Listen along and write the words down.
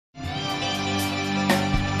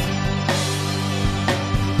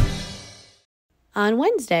On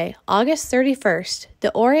Wednesday, August 31st,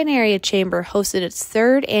 the Orion Area Chamber hosted its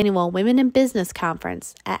third annual Women in Business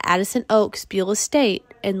Conference at Addison Oaks Buell Estate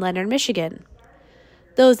in Leonard, Michigan.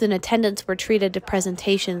 Those in attendance were treated to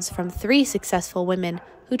presentations from 3 successful women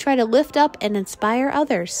who try to lift up and inspire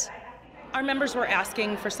others. Our members were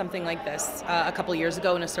asking for something like this a couple years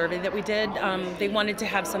ago in a survey that we did. They wanted to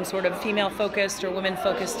have some sort of female-focused or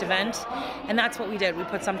women-focused event, and that's what we did. We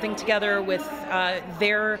put something together with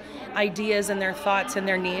their ideas and their thoughts and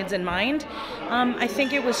their needs in mind. I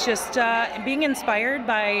think it was just being inspired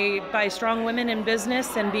by strong women in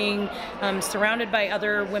business and being surrounded by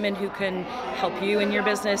other women who can help you in your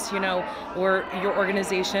business, or your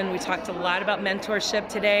organization. We talked a lot about mentorship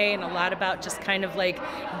today and a lot about just kind of like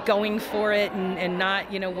going for it and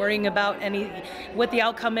not worrying about what the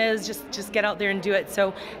outcome is. Just get out there and do it.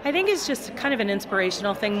 So I think it's just kind of an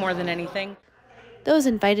inspirational thing more than anything. Those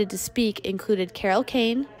invited to speak included Carol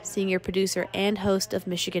Kane, senior producer and host of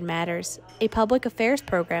Michigan Matters, a public affairs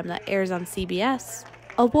program that airs on CBS,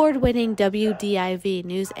 award-winning WDIV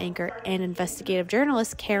news anchor and investigative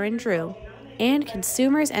journalist Karen Drew, and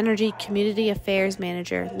Consumers Energy Community Affairs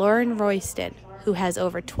Manager Lauren Royston, who has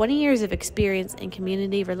over 20 years of experience in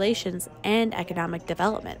community relations and economic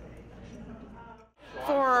development.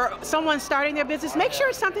 For someone starting their business, make sure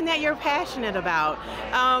it's something that you're passionate about.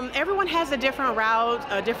 Everyone has a different route,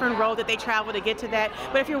 a different road that they travel to get to that.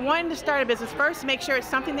 But if you're wanting to start a business, first make sure it's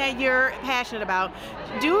something that you're passionate about.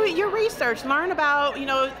 Do your research, learn about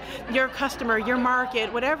your customer, your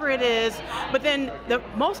market, whatever it is. But then the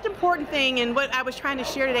most important thing, and what I was trying to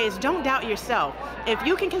share today, is don't doubt yourself. If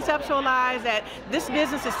you can conceptualize that this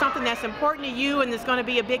business is something that's important to you and it's going to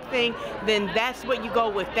be a big thing, then that's what you go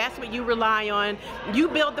with. That's what you rely on. You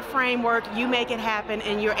build the framework, you make it happen,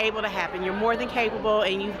 and you're able to happen. You're more than capable,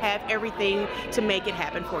 and you have everything to make it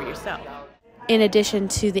happen for yourself. In addition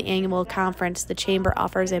to the annual conference, the Chamber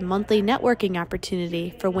offers a monthly networking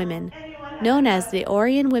opportunity for women, known as the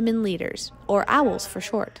Orion Women Leaders, or OWLs for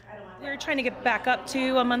short. We're trying to get back up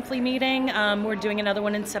to a monthly meeting. We're doing another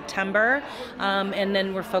one in September, and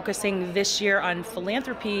then we're focusing this year on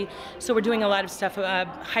philanthropy. So we're doing a lot of stuff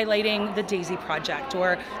highlighting the Daisy Project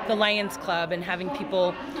or the Lions Club and having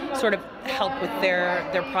people sort of help with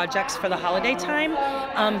their projects for the holiday time.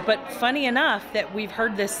 But funny enough that we've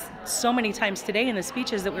heard this so many times today in the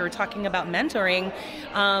speeches that we were talking about mentoring.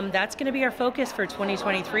 That's going to be our focus for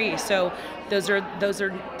 2023. So those are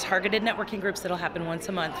targeted networking groups that'll happen once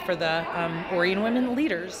a month for the Orion Women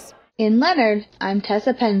Leaders. In Leonard, I'm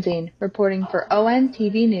Tessa Penzing, reporting for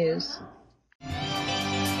ONTV News.